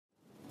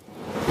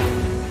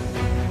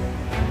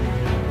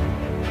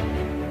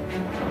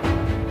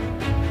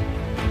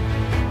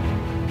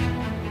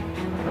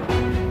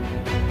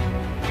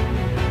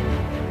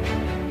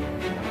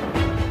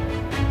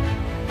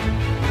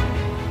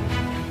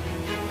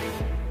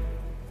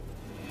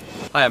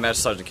Hi, I'm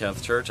Master Sgt.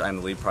 Kenneth Church. I'm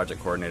the lead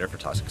project coordinator for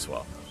Toxic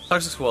Swell.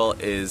 Toxic Swell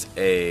is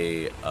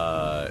a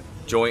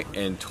joint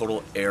and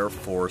total Air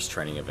Force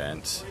training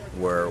event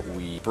where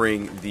we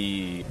bring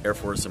the Air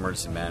Force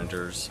emergency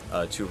managers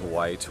to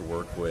Hawaii to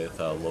work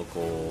with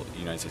local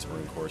United States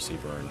Marine Corps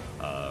CBRN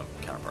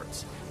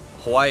counterparts.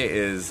 Hawaii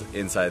is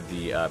inside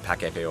the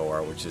PACAF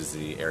AERS, which is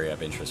the area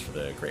of interest for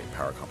the Great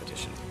Power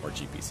Competition, or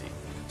GPC.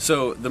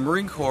 So the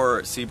Marine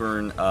Corps,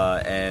 CBRN,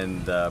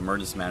 and the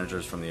emergency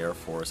managers from the Air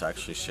Force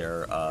actually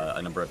share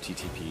a number of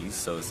TTPs,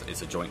 so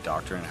it's a joint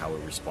doctrine in how we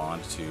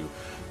respond to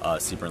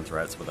CBRN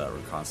threats without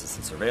reconnaissance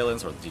and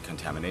surveillance or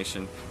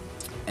decontamination.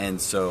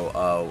 And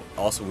so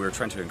also we're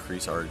trying to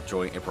increase our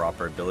joint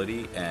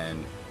interoperability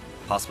and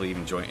possibly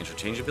even joint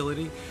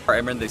interchangeability. Our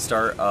airmen, they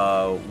start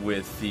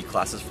with the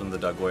classes from the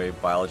Dugway,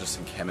 biologists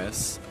and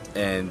chemists,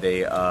 and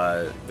they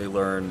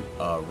learn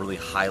really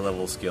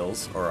high-level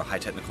skills or high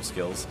technical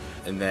skills.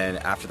 And then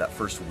after that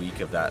first week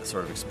of that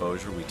sort of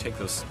exposure, we take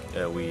those,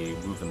 we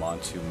move them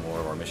on to more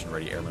of our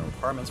mission-ready airman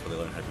requirements, where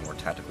they learn how to be more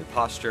tactically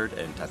postured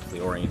and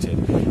tactically oriented,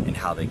 and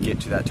how they get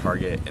to that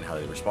target and how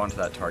they respond to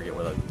that target,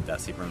 whether that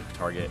CBRN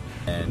target.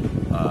 And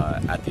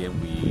at the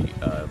end, we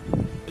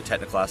the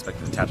technical aspect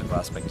and the tactical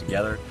aspect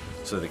together,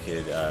 so they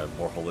could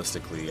more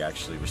holistically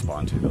actually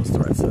respond to those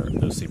threats,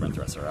 those CBRN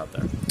threats that are out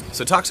there.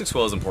 So Toxic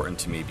Swell is important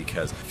to me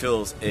because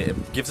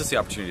it gives us the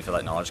opportunity to fill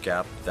that knowledge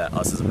gap that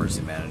us as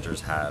emergency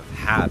managers have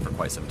had for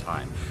quite some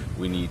time.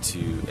 We need to,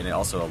 and it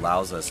also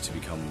allows us to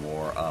become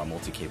more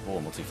multi-capable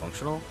and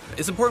multifunctional.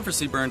 It's important for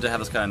CBRN to have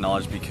this kind of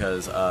knowledge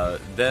because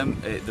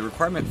the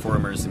requirement for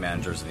emergency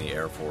managers in the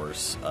Air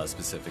Force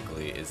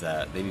specifically is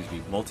that they need to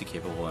be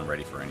multi-capable and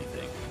ready for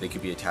anything. They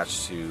could be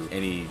attached to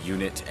any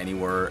unit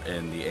anywhere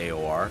in the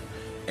AOR,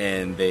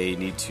 and they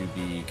need to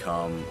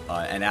become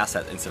an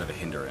asset instead of a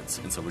hindrance.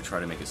 And so we try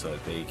to make it so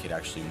that they could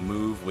actually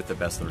move with the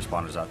best of the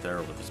responders out there,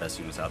 or with the best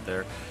units out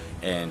there,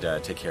 and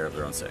take care of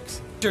their own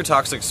six. Here at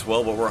Toxic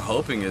Swell, what we're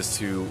hoping is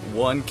to,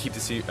 one, keep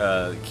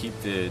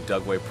the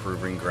Dugway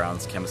Proving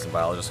Grounds chemists and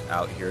biologists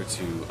out here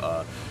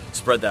to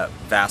spread that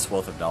vast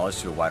wealth of knowledge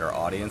to a wider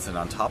audience, and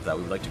on top of that,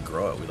 we would like to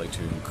grow it. We'd like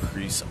to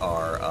increase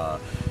our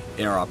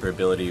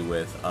interoperability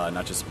with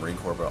not just the Marine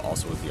Corps, but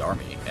also with the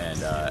Army,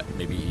 and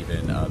maybe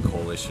even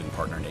coalition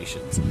partner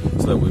nations,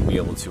 so that we'd be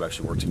able to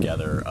actually work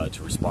together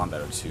to respond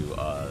better to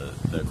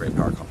the great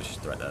power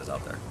competition threat that is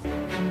out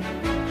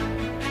there.